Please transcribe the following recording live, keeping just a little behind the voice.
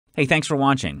Hey, thanks for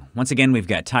watching. Once again, we've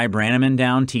got Ty Branaman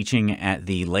down teaching at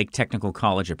the Lake Technical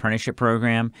College Apprenticeship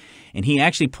Program, and he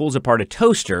actually pulls apart a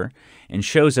toaster and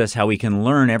shows us how we can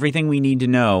learn everything we need to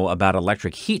know about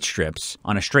electric heat strips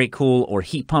on a straight cool or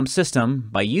heat pump system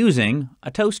by using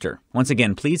a toaster. Once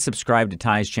again, please subscribe to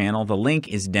Ty's channel. The link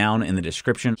is down in the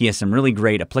description. He has some really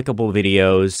great applicable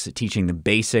videos teaching the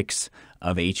basics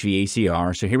of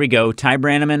HVACR. So here we go, Ty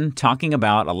Branaman talking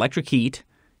about electric heat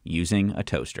using a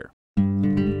toaster.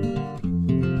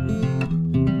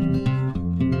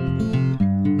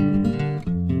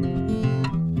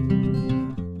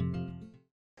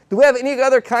 Do we have any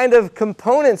other kind of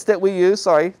components that we use,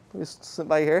 sorry, just sit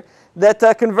by here, that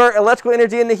convert electrical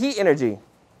energy into heat energy?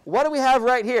 What do we have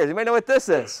right here? Does anybody know what this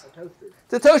is? A toaster.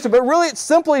 It's a toaster, but really it's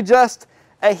simply just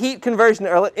a heat conversion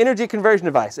or energy conversion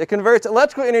device. It converts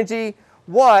electrical energy,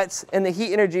 watts, into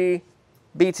heat energy,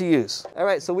 BTUs. All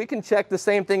right, so we can check the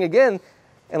same thing again,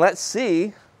 and let's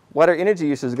see what our energy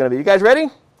usage is going to be. You guys ready?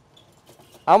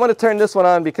 I'm going to turn this one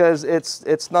on because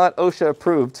it's not OSHA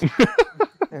approved.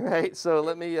 All right, so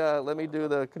let me do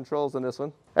the controls on this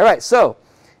one. All right, so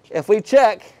if we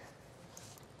check,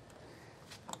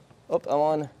 I'm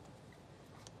on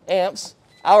amps.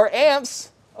 Our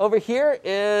amps over here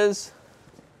is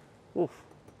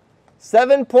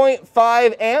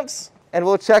 7.5 amps, and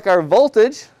we'll check our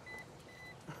voltage.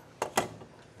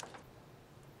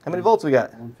 How many volts we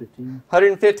got? 115.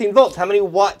 115 volts. How many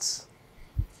watts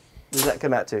does that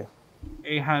come out to?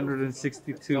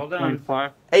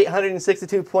 862.5.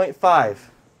 862.5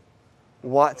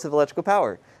 watts of electrical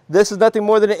power. This is nothing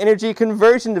more than an energy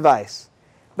conversion device.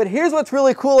 But here's what's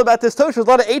really cool about this toaster. There's a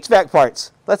lot of HVAC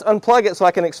parts. Let's unplug it so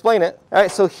I can explain it. All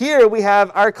right, so here we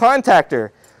have our contactor.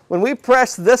 When we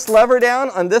press this lever down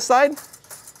on this side,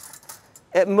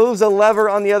 it moves a lever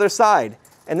on the other side.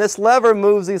 And this lever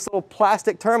moves these little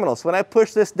plastic terminals. So when I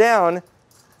push this down,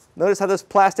 notice how this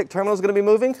plastic terminal is going to be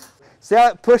moving? See how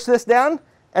it pushed this down?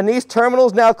 And these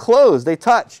terminals now closed. They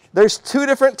touched. There's two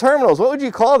different terminals. What would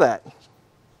you call that?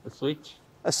 A switch.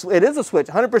 It is a switch.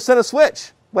 100% a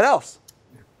switch. What else?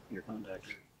 Your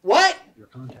contactor. What? Your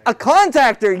contactor. A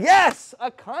contactor. Yes,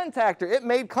 a contactor. It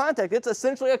made contact. It's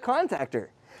essentially a contactor.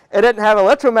 It doesn't have an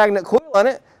electromagnet coil on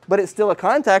it, but it's still a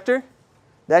contactor.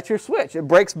 That's your switch. It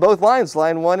breaks both lines,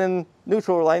 line 1 and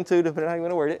neutral, or line 2, depending on how you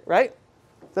want to word it, right?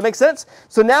 Does that make sense?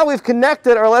 So now we've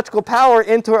connected our electrical power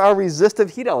into our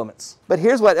resistive heat elements. But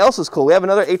here's what else is cool. We have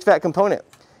another HVAC component.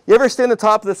 You ever see on the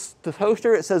top of the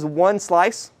toaster, it says one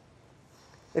slice?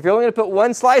 If you're only going to put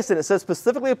one slice in, it says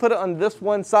specifically to put it on this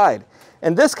one side.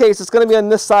 In this case, it's going to be on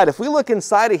this side. If we look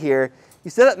inside of here,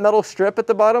 you see that metal strip at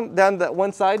the bottom, down that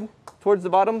one side, towards the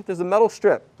bottom? There's a metal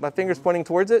strip. My finger's pointing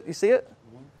towards it. You see it?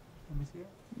 Let me see it.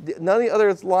 None of the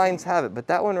other lines have it, but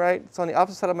that one, right, it's on the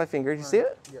opposite side of my finger. You see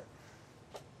it? Yeah.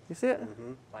 You see it?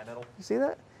 Mm-hmm. Bimetal. You see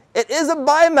that? It is a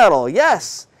bimetal,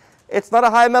 yes. It's not a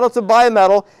high metal, it's a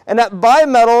bimetal. And that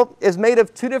bimetal is made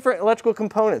of two different electrical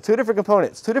components, two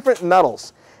different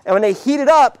metals. And when they heat it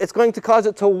up, it's going to cause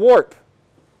it to warp.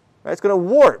 Right? It's going to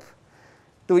warp.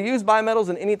 Do we use bimetals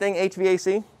in anything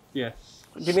HVAC? Yes.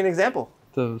 Give me an example.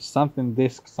 The something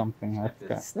disk something. I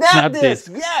forgot. Snap disk.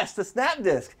 Yes, the snap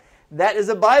disk. That is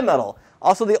a bimetal.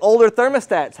 Also, the older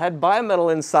thermostats had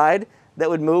bimetal inside that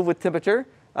would move with temperature.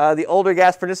 The older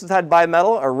gas furnaces had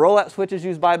bimetal. Our roll-out switches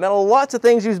use bimetal. Lots of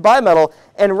things use bimetal.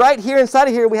 And right here inside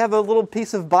of here, we have a little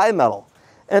piece of bimetal.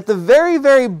 And at the very,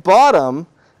 very bottom,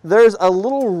 there's a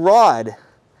little rod.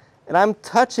 And I'm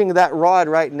touching that rod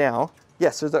right now.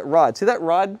 Yes, there's that rod. See that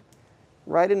rod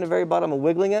right in the very bottom? I'm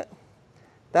wiggling it.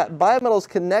 That bimetal is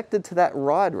connected to that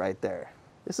rod right there.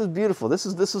 This is beautiful. This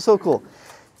is so cool.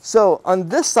 So on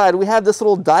this side, we have this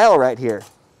little dial right here.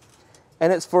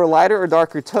 And it's for lighter or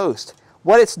darker toast.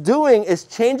 What it's doing is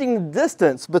changing the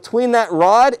distance between that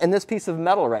rod and this piece of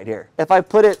metal right here. If I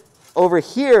put it over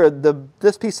here,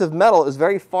 this piece of metal is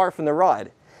very far from the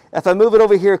rod. If I move it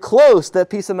over here close,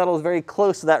 that piece of metal is very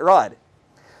close to that rod.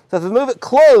 So if I move it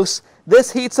close,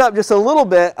 this heats up just a little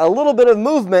bit of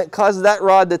movement causes that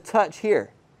rod to touch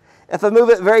here. If I move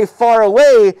it very far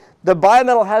away, the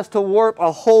bimetal has to warp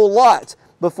a whole lot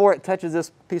before it touches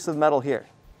this piece of metal here.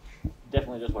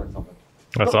 Definitely just learned something.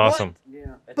 That's awesome.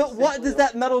 Yeah. But what does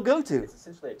that metal go to? It's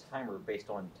essentially a timer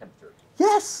based on temperature.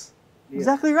 Yes,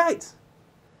 exactly right.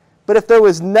 But if there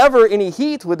was never any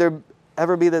heat, would there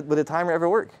ever be would the timer ever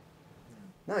work?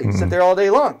 No, you'd sit there all day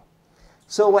long.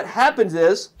 So what happens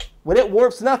is, when it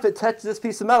warps enough, it touches this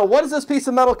piece of metal. What is this piece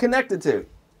of metal connected to?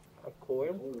 A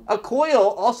coil. A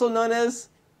coil, also known as?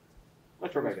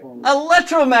 Electromagnet.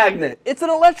 Electromagnet. It's an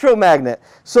electromagnet.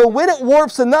 So when it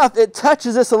warps enough, it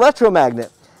touches this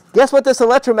electromagnet. Guess what this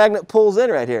electromagnet pulls in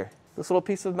right here? This little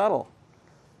piece of metal.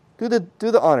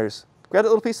 Do the honors. Grab that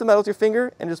little piece of metal with your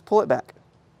finger and just pull it back.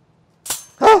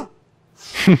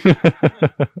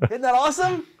 Isn't that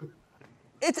awesome?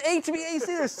 It's HVAC.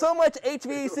 There's so much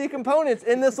HVAC components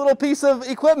in this little piece of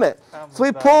equipment. So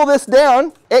we pull this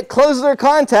down. It closes our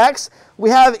contacts. We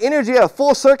have energy, a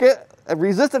full circuit, a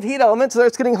resistive heat element, so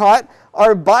it's getting hot.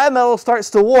 Our bimetal starts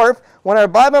to warp. When our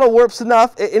bimetal warps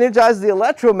enough, it energizes the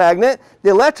electromagnet. The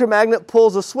electromagnet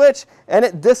pulls a switch, and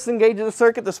it disengages the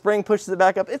circuit. The spring pushes it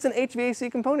back up. It's an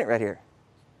HVAC component right here.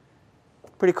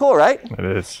 Pretty cool, right? It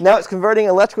is. Now it's converting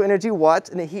electrical energy watts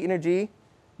into heat energy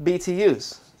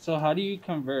BTUs. So how do you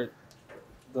convert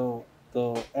the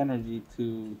energy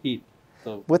to heat?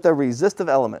 With a resistive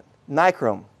element,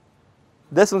 nichrome.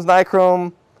 This one's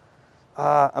nichrome.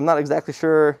 I'm not exactly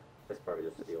sure. That's probably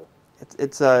just steel.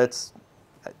 It's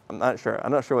I'm not sure.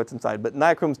 I'm not sure what's inside, but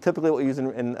nichrome is typically what we use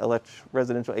in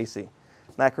residential AC.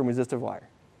 Nichrome resistive wire.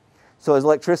 So as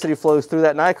electricity flows through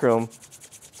that nichrome,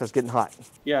 it starts getting hot.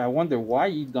 Yeah, I wonder why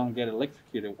you don't get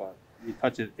electrocuted while you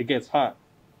touch it. It gets hot.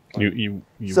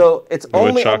 So it's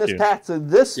only on shock this you. path. So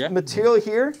this material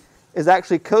here is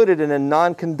actually coated in a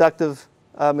non-conductive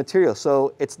material.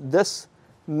 So it's this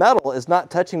metal is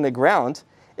not touching the ground.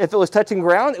 If it was touching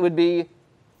ground, it would be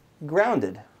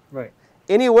grounded. Right.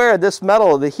 Anywhere this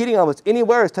metal, the heating elements,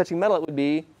 anywhere is touching metal, it would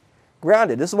be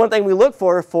grounded. This is one thing we look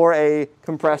for a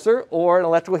compressor or an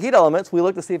electrical heat elements. We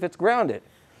look to see if it's grounded.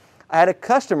 I had a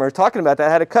customer, talking about that,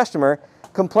 I had a customer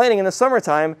complaining in the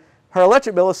summertime, her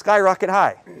electric bill is skyrocket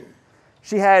high.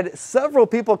 She had several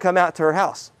people come out to her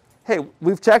house. Hey,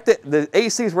 we've checked it, the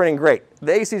AC is running great.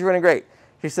 The AC is running great.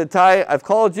 She said, Ty, I've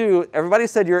called you, everybody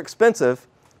said you're expensive,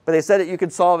 but they said that you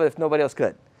could solve it if nobody else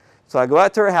could. So I go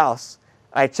out to her house,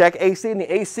 I check AC, and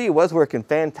the AC was working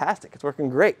fantastic. It's working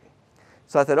great.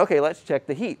 So I said, okay, let's check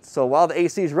the heat. So while the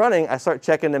AC is running, I start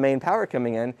checking the main power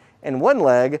coming in. And one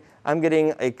leg, I'm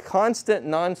getting a constant,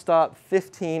 nonstop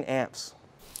 15 amps.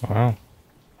 Wow.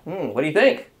 What do you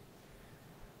think?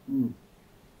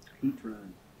 Heat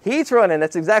run. Heat's running.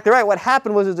 That's exactly right. What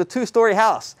happened was it was a two-story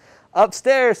house.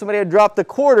 Upstairs, somebody had dropped the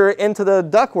quarter into the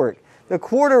ductwork. The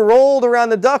quarter rolled around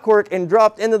the ductwork and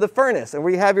dropped into the furnace. And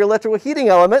where you have your electrical heating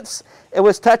elements, it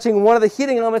was touching one of the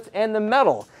heating elements and the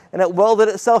metal, and it welded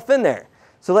itself in there.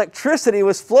 So electricity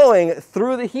was flowing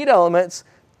through the heat elements,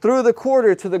 through the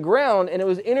quarter to the ground, and it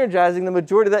was energizing the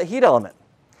majority of that heat element.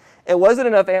 It wasn't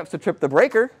enough amps to trip the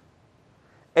breaker.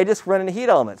 It just ran into heat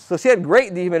elements. So she had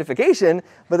great dehumidification,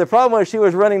 but the problem was she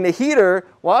was running the heater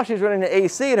while she was running the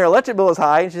AC, and her electric bill was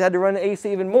high, and she had to run the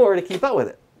AC even more to keep up with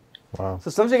it. Wow.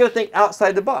 So sometimes you got to think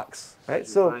outside the box, right?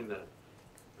 So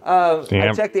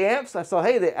I checked the amps. I saw,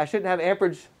 hey, I shouldn't have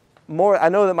amperage more. I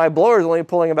know that my blower is only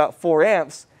pulling about 4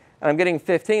 amps, and I'm getting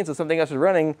 15, so something else is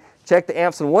running. Check the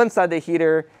amps on one side of the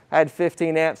heater. I had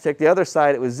 15 amps. Check the other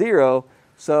side. It was 0.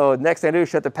 So the next thing I do is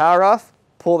shut the power off,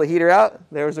 pull the heater out.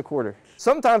 There's a quarter.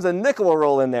 Sometimes a nickel will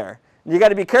roll in there. You got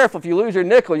to be careful. If you lose your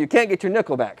nickel, you can't get your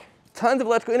nickel back. Tons of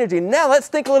electrical energy. Now let's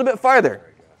think a little bit farther.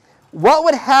 What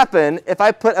would happen if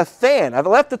I put a fan? I've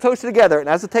left the toaster together, and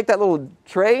I was to take that little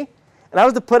tray, and I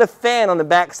was to put a fan on the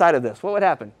back side of this. What would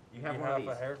happen? You have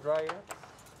a hair dryer?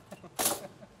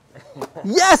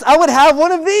 Yes, I would have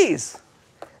one of these.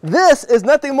 This is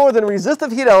nothing more than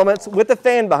resistive heat elements with a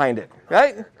fan behind it,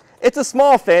 right? It's a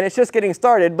small fan. It's just getting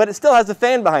started, but it still has a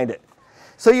fan behind it.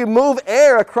 So you move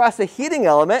air across a heating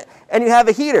element, and you have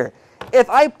a heater. If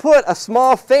I put a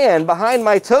small fan behind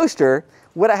my toaster,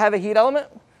 would I have a heat element?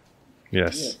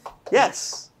 Yes.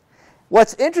 Yes.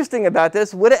 What's interesting about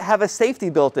this, would it have a safety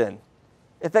built in?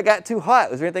 If it got too hot,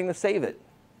 was there anything to save it?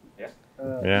 Yeah.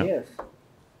 Yeah. Yes.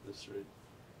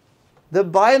 The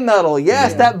bimetal,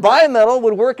 yes, that bimetal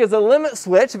would work as a limit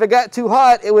switch. If it got too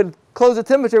hot, it would close the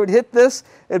temperature, it would hit this,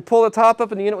 it would pull the top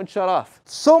up, and the unit would shut off.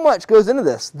 So much goes into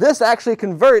this. This actually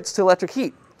converts to electric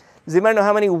heat. Does anybody know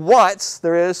how many watts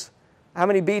there is? How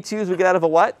many BTUs we get out of a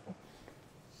watt?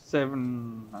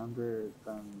 700.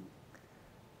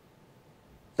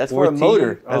 That's for a 14?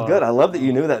 motor. That's Oh. good. I love that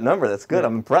you knew that number. That's good.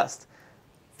 I'm impressed.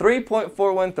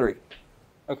 3.413.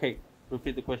 Okay,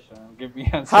 repeat the question. Give me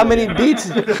answer. How many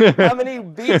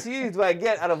BTUs do I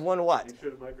get out of 1 watt?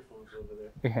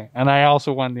 Okay, and I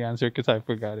also want the answer because I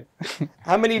forgot it.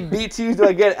 How many BTUs do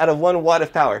I get out of 1 watt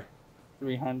of power?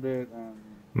 300.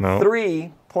 No.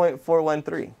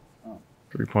 3.413.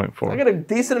 3.4. I get a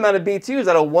decent amount of BTUs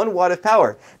out of 1 watt of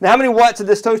power. Now, how many watts did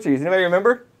this toaster use? Anybody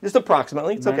remember? Just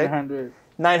approximately. It's okay. 900.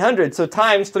 900. So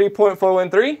times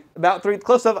 3.413, about 3,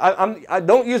 close enough. I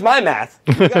don't use my math.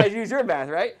 You guys use your math,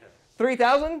 right?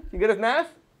 3,000? You good with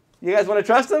math? You guys want to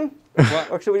trust them?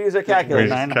 Or should we use our calculator?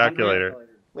 Calculator.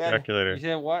 We had- Calculator. You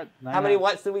said what? How many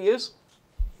watts did we use?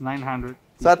 900.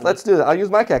 So let's do that. I'll use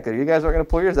my calculator. You guys aren't going to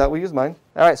pull yours out. We'll use mine.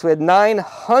 All right, so we had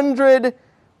 900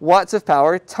 watts of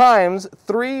power times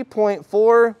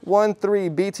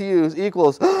 3.413 BTUs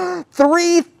equals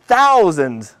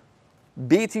 3,000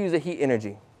 BTUs of heat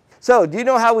energy. So do you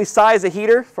know how we size a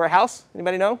heater for a house?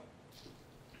 Anybody know?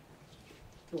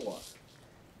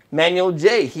 Manual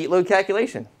J, heat load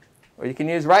calculation. Or you can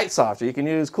use RightSoft, or you can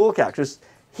use CoolCalc. Just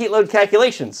heat load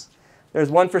calculations. There's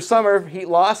one for summer heat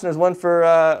loss, and there's one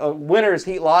for winter's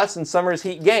heat loss and summer's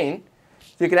heat gain.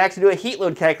 So you can actually do a heat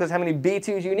load calculus, how many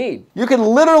BTUs you need. You can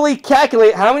literally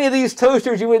calculate how many of these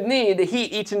toasters you would need to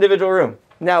heat each individual room.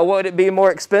 Now, would it be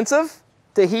more expensive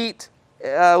to heat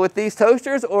with these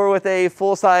toasters or with a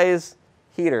full-size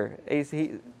heater,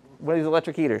 one of these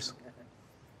electric heaters?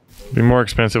 Be more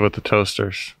expensive with the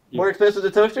toasters. More expensive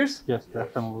than toasters? Yes,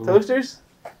 definitely. Toasters?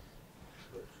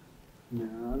 No,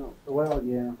 I don't. Well,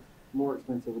 yeah, more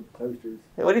expensive with the toasters.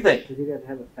 Hey, what do you think? Because you got to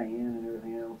have a fan and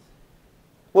everything else.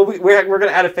 Well, we're going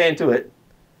to add a fan to it.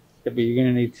 Yeah, but you're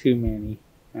gonna need too many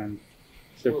and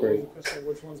separate.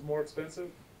 Which one's more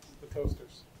expensive? The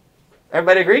toasters.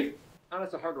 Everybody agree? Oh,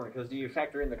 that's a hard one because do you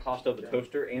factor in the cost of the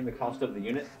toaster and the cost of the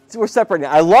unit? So we're separating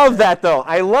it. I love that, though.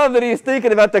 I love that he's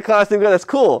thinking about the cost of it. That's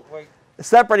cool. Wait.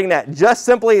 Separating that just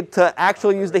simply to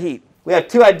actually use the heat. We have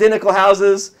two identical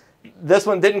houses. This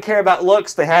one didn't care about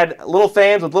looks. They had little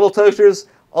fans with little toasters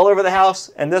all over the house,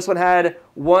 and this one had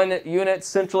one unit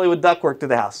centrally with ductwork to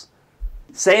the house.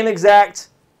 Same exact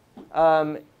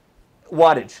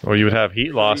wattage. Well, you would have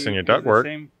heat loss in your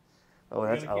ductwork. Oh,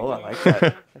 I like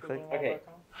that. Okay.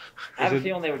 I have a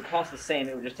feeling they would cost the same.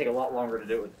 It would just take a lot longer to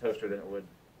do it with the toaster than it would.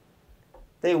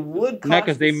 They would cost No,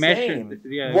 because they the measured. same.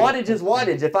 Yeah, Wattage is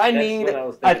wattage. If I That's need what I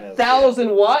was thinking of,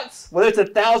 1,000 watts, whether it's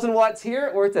 1,000 watts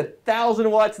here or it's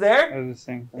 1,000 watts there, That's the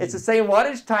same thing. it's the same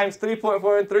wattage times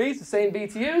 3.413. It's the same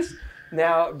BTUs.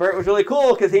 Now, Bert was really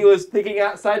cool because he was thinking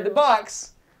outside the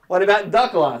box. What about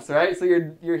duct loss, right? So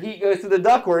your heat goes through the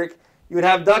ductwork. You would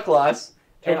have duct loss,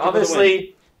 and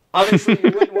obviously you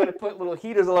wouldn't want to put little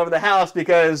heaters all over the house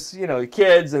because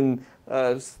kids and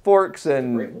forks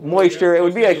and moisture. It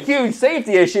would be a huge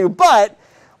safety issue. But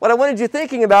what I wanted you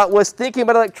thinking about was thinking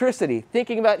about electricity,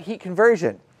 thinking about heat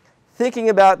conversion, thinking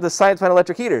about the science behind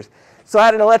electric heaters. So I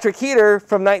had an electric heater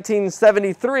from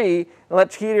 1973, an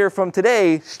electric heater from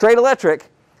today, straight electric.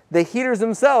 The heaters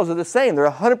themselves are the same. They're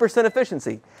 100%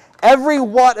 efficiency. Every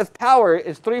watt of power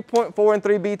is 3.413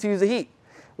 BTUs of heat,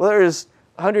 whether it's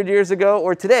 100 years ago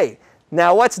or today.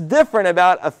 Now, what's different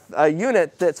about a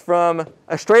unit that's from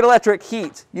a straight electric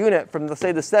heat unit from, let's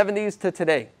say, the 70s to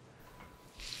today?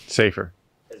 Safer.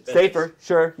 Safer,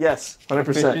 sure, yes,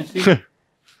 100%. Efficiency?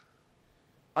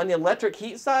 On the electric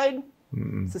heat side,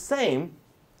 it's the same.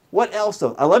 What else,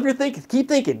 though? I love your thinking. Keep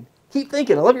thinking. Keep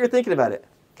thinking. I love what you're thinking about it.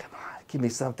 Come on, give me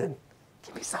something.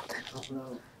 Give me something.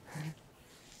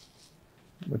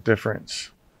 The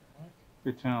difference.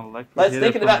 Between electric Let's heater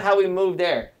think from- about how we moved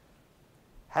air.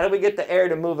 How do we get the air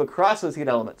to move across those heat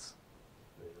elements?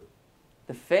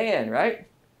 The fan, right?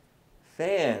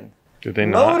 Fan. Did they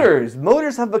not?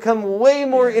 Motors have become way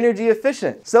more energy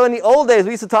efficient. So in the old days,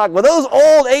 we used to talk, well, those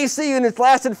old AC units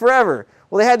lasted forever.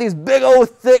 Well, they had these big old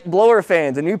thick blower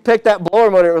fans, and you picked that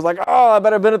blower motor, it was like, oh, I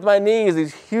better bend with my knees,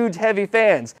 these huge heavy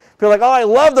fans. People are like, oh, I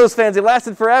love those fans, they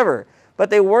lasted forever. But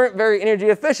they weren't very energy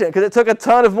efficient because it took a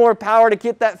ton of more power to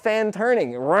get that fan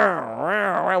turning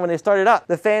when they started up.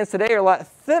 The fans today are a lot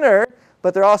thinner,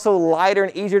 but they're also lighter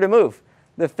and easier to move.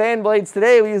 The fan blades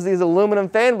today, we use these aluminum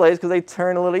fan blades because they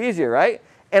turn a little easier, right?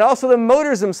 And also the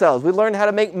motors themselves. We learned how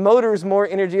to make motors more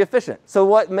energy efficient. So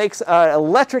what makes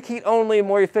electric heat only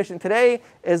more efficient today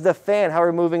is the fan, how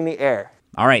we're moving the air.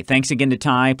 All right, thanks again to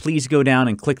Ty. Please go down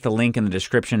and click the link in the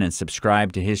description and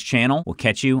subscribe to his channel. We'll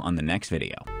catch you on the next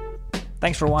video.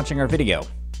 Thanks for watching our video.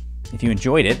 If you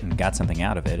enjoyed it and got something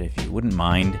out of it, if you wouldn't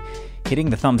mind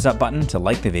hitting the thumbs up button to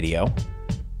like the video,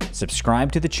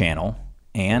 subscribe to the channel,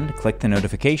 and click the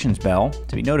notifications bell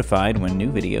to be notified when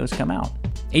new videos come out.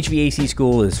 HVAC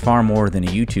School is far more than a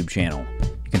YouTube channel.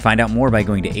 You can find out more by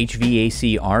going to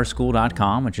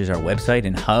hvacrschool.com, which is our website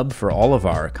and hub for all of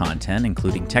our content,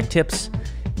 including tech tips,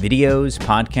 videos,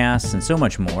 podcasts, and so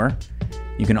much more.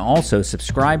 You can also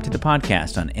subscribe to the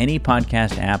podcast on any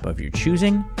podcast app of your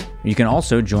choosing. You can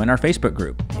also join our Facebook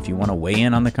group if you want to weigh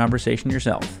in on the conversation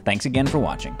yourself. Thanks again for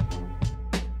watching.